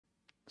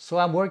So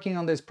I'm working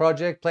on this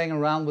project, playing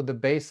around with the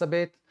bass a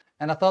bit,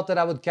 and I thought that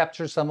I would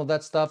capture some of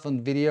that stuff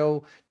on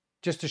video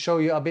just to show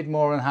you a bit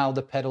more on how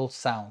the pedal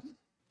sounds.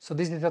 So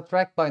this is a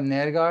track by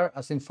Nergard,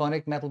 a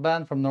symphonic metal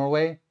band from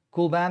Norway.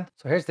 Cool band.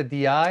 So here's the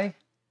DI.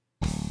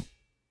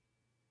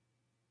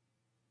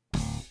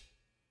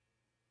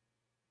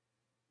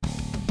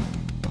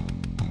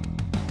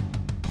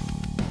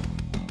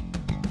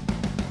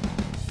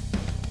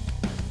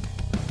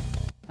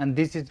 And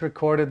this is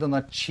recorded on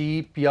a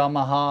cheap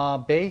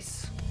Yamaha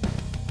bass.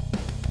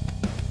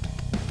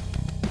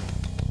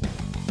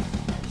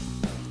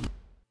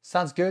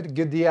 Sounds good,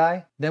 good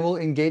DI. Then we'll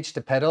engage the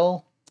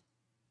pedal.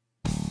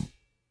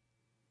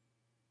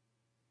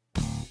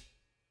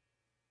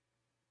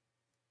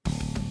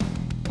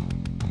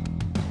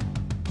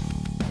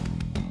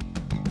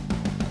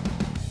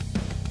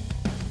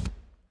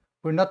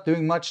 We're not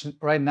doing much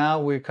right now.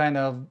 We're kind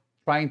of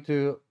trying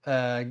to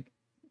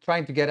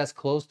get as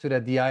close to the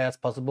DI as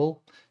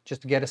possible,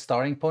 just to get a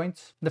starting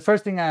point. The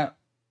first thing I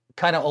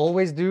kind of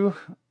always do,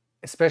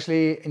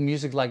 especially in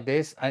music like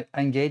this, I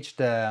engage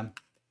the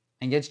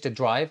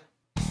drive.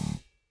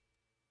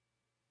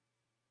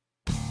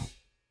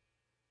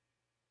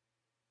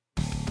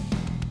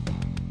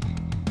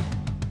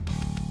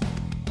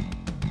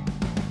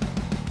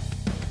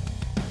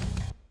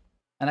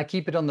 And I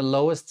keep it on the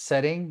lowest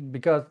setting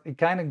because it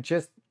kind of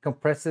just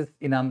compresses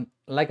in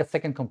like a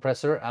second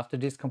compressor after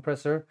this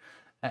compressor,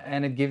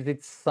 and it gives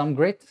it some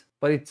grit,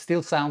 but it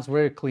still sounds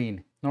very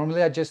clean.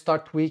 Normally I just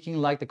start tweaking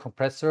like the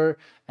compressor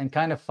and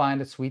kind of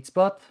find a sweet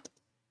spot.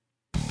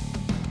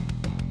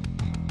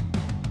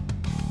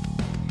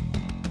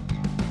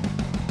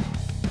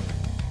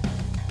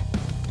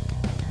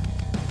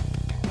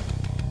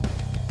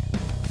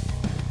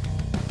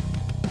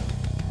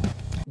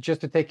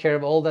 Just to take care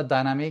of all the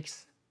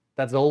dynamics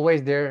that's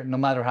always there. No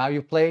matter how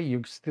you play,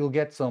 you still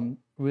get some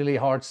really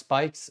hard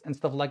spikes and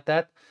stuff like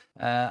that.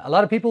 A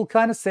lot of people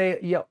kind of say,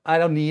 yeah, I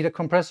don't need a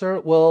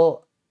compressor.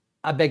 Well,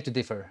 I beg to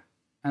differ.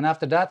 And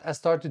after that, I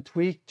start to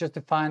tweak just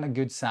to find a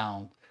good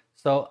sound.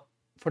 So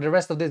for the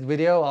rest of this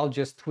video, I'll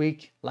just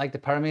tweak like the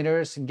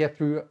parameters and get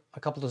through a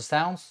couple of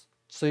sounds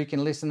so you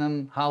can listen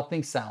to how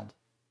things sound.